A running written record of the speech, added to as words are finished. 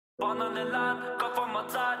Bana ne lan, kafam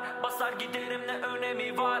atar, basar giderim, ne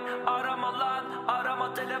önemi var. Arama lan,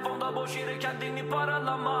 arama, telefonda boş yere kendini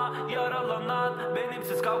paralama. Yaralanan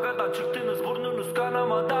benimsiz, kavgadan çıktınız burnunuz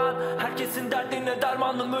kanamadan. Herkesin derdine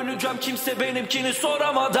dermanım, öleceğim kimse benimkini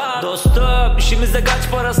soramadan. Dostum, işimizde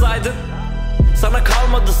kaç para saydın? Sana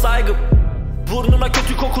kalmadı saygım. Burnuna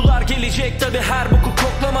kötü kokular gelecek tabi, her boku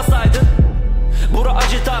koklamasaydın. Bura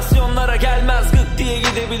ajitasyonlara gelmez, gık diye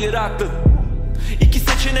gidebilir aklın. İki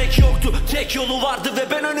seçenek yoktu, tek yolu vardı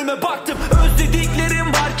ve ben önüme baktım. Özlediklerim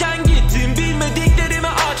varken gittim, bilmediklerime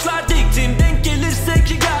ağaçlar diktim. Denk gelirse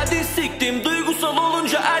ki geldi siktim, duygusal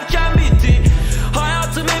olunca erken bitti.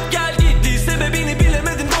 Hayatım hep gel gitti, sebebini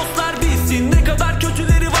bilemedim, dostlar bilsin. Ne kadar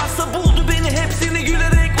kötüleri varsa buldu beni, hepsini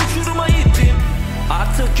gülerek uçuruma ittim.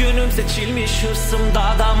 Artık yönüm seçilmiş, hırsım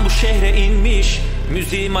dağdan bu şehre inmiş.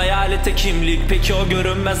 Müziğim hayalete kimlik, peki o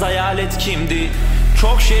görünmez hayalet kimdi?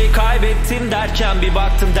 Çok şey kaybettim derken bir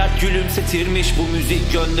baktım dert gülümsetirmiş. Bu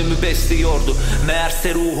müzik gönlümü besliyordu,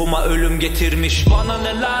 meğerse ruhuma ölüm getirmiş. Bana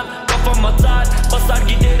ne lan, kafam atar, basar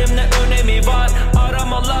giderim, ne önemi var.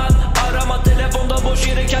 Arama lan, arama, telefonda boş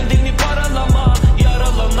yere kendini paralama.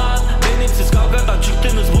 Yaralanan benimsiz, kavgadan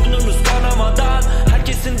çıktınız burnunuz kanamadan.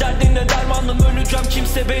 Herkesin derdine dermanım, öleceğim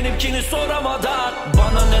kimse benimkini soramadan.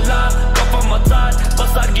 Bana ne lan, kafam atar,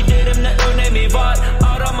 basar giderim, ne önemi var.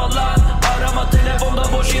 Arama lan, arama,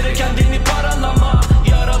 telefonda boş yere kendini paralama.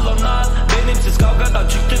 Yaralanan benimsiz, kavgadan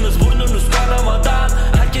çıktınız burnunuz kanamadan.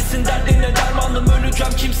 Herkesin derdine dermanım,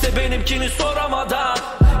 öleceğim kimse benimkini soramadan.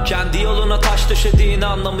 Kendi yoluna taş döşediğini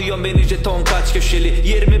anlamıyorum, beni jeton kaç köşeli.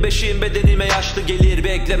 25'im bedenime yaşlı gelir,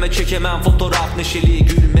 bekleme çekemem fotoğraf neşeli.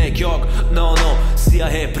 Gülmek yok, no no,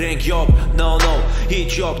 siyah hep renk yok, no no.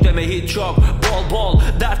 Hiç yok deme hiç yok, bol bol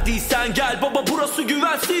dertliysen gel baba, burası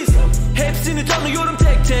güvensiz. Hepsini tanıyorum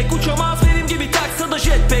tek tek, uçamaz benim gibi taksa da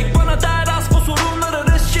jetpack. Bana der asma, sorunlara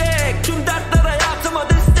res çek, tüm dertler hayatıma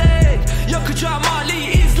destek. Yakacağım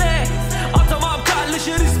mahalleyi izle, atamam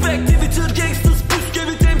kardeşe respect. Twitter gangsters,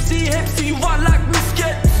 püskevit MC, hepsi yuvarlak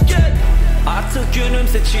misket. Artık yönüm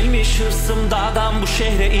seçilmiş, hırsım dağdan bu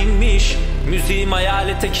şehre inmiş. Müziğim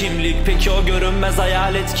hayalete kimlik, peki o görünmez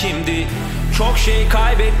hayalet kimdi? Çok şey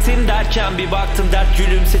kaybettim derken bir baktım dert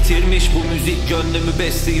gülümsetirmiş. Bu müzik gönlümü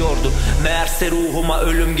besliyordu, meğerse ruhuma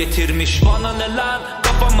ölüm getirmiş. Bana ne lan,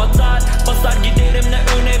 kafam atar, basar giderim, ne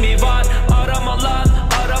önemi var. Arama lan,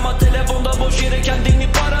 arama, telefonda boş yere kendini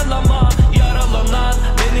paralama. Yaralanan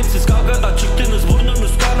benimsiz, kavgadan çıktınız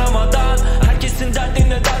burnunuz kanamadan. Herkesin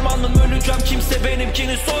derdine dermanım, öleceğim kimse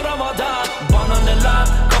benimkini soramadan. Bana ne lan,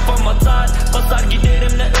 kafam atar, basar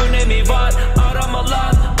giderim, ne önemi var. Arama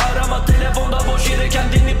lan, arama, telefonda boş yere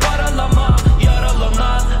kendini paralama.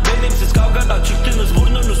 Yaralanan benimsiz, kavgadan çıktınız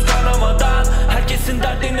burnunuz kanamadan. Herkesin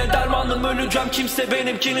derdine dermanım, öleceğim kimse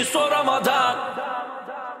benimkini soramadan.